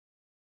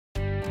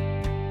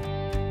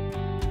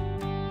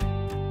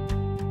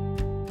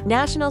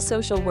National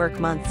Social Work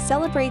Month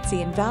celebrates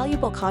the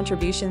invaluable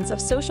contributions of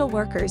social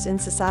workers in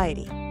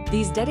society.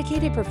 These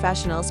dedicated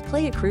professionals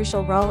play a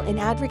crucial role in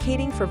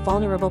advocating for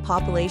vulnerable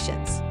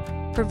populations,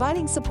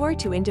 providing support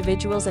to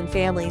individuals and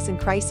families in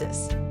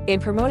crisis, and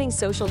promoting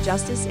social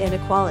justice and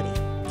equality.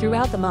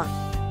 Throughout the month,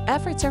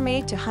 efforts are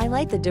made to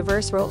highlight the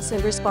diverse roles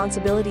and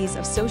responsibilities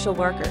of social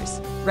workers,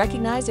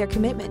 recognize their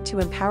commitment to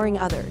empowering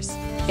others,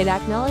 and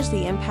acknowledge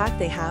the impact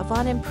they have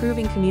on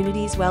improving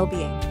communities'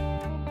 well-being.